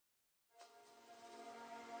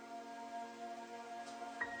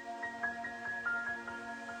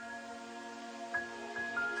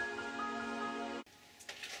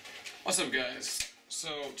What's up, guys? So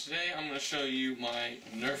today I'm going to show you my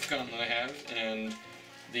Nerf gun that I have and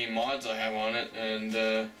the mods I have on it,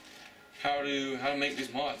 and how to make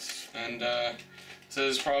these mods. And this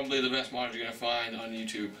is probably the best mod you're going to find on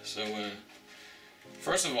YouTube. So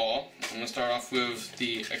first of all, I'm going to start off with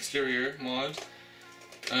the exterior mod.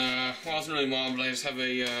 Well, it's not really a mod, but I just have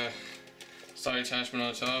a side attachment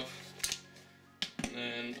on the top.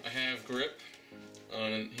 And I have grip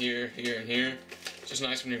on here, here, and here. It's just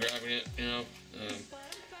nice when you're grabbing it, you know,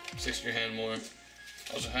 sticks to your hand more.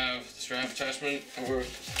 I also have the strap attachment for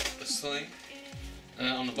the sling.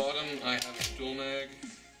 On the bottom, I have a dual mag.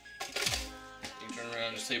 You can turn around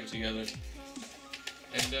and just tape it together.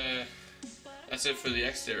 And that's it for the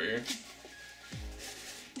exterior.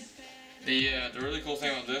 The really cool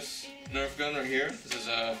thing about this Nerf gun right here, this is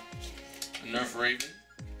a Nerf Raven,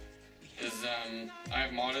 is I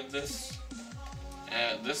have modded this.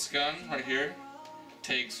 This gun right here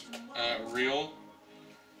takes real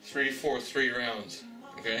 343 rounds.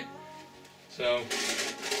 Okay, so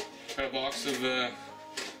got a box of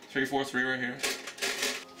 343 right here.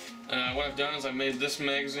 What I've done is I've made this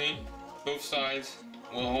magazine. Both sides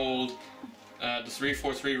will hold the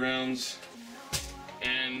 343 rounds,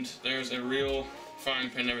 and there's a real fine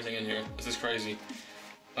pin and everything in here. This is crazy.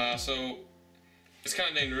 So it's kind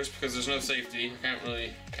of dangerous because there's no safety. I can't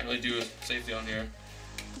really do a safety on here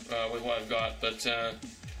with what I've got. But at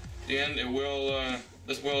the end, it will.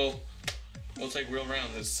 This will take real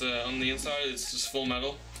rounds. It's on the inside. It's just full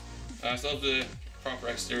metal. I still have the proper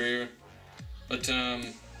exterior, but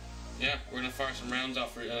yeah, we're gonna fire some rounds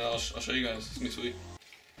off for you. I'll show you guys. It's gonna be sweet.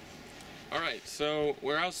 All right, so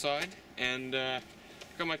we're outside, and I've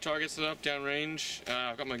got my target set up downrange.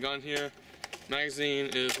 I've got my gun here. Magazine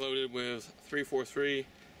is loaded with 343,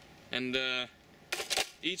 and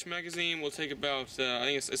each magazine will take about I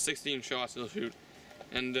think it's 16 shots it'll shoot.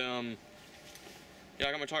 And yeah,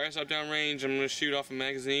 I got my target set up downrange. I'm gonna shoot off a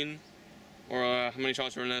magazine, or how many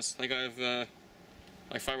shots are in this? I think I have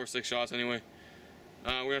like 5 or 6 shots anyway.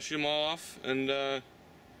 We're gonna shoot them all off, and you'll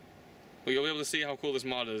be able to see how cool this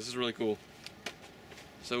mod is. This is really cool.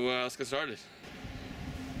 So let's get started.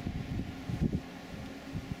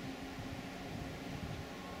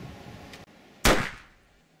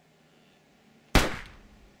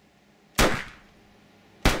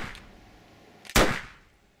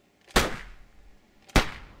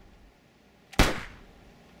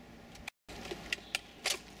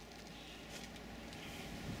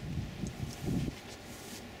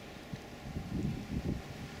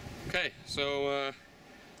 Okay, so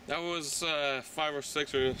that was 5 or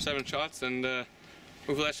 6 or 7 shots, and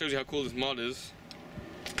hopefully that shows you how cool this mod is.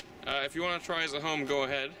 If you want to try this at home, go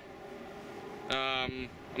ahead. I'm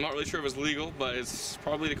not really sure if it's legal, but it's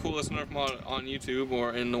probably the coolest Nerf mod on YouTube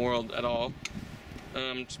or in the world at all.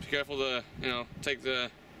 Just be careful to, you know, take the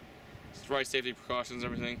right safety precautions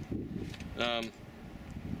and everything.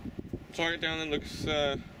 Target down there looks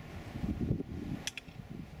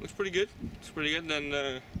pretty good. It's pretty good,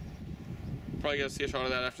 and probably gonna see a shot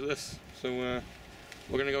of that after this. So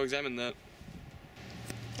we're gonna go examine that.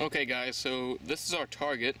 Okay, guys, so this is our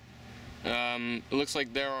target. It looks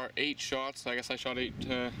like there are 8 shots. I guess I shot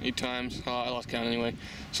 8 times. I lost count anyway.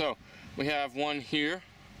 So we have one here,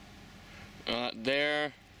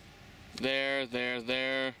 there, there, there,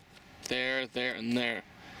 there, there, there, and there.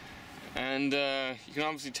 And you can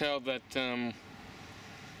obviously tell that I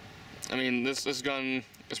mean, this gun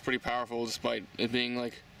is pretty powerful despite it being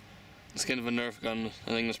like the skin of a Nerf gun. I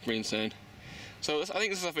think that's pretty insane. So I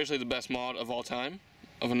think this is officially the best mod of all time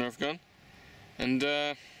of a Nerf gun. And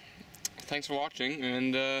thanks for watching,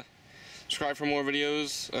 and subscribe for more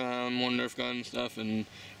videos, more Nerf gun stuff and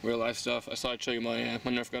real life stuff. I thought I'd show you my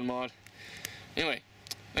my Nerf gun mod. Anyway,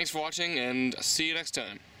 thanks for watching, and see you next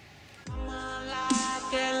time.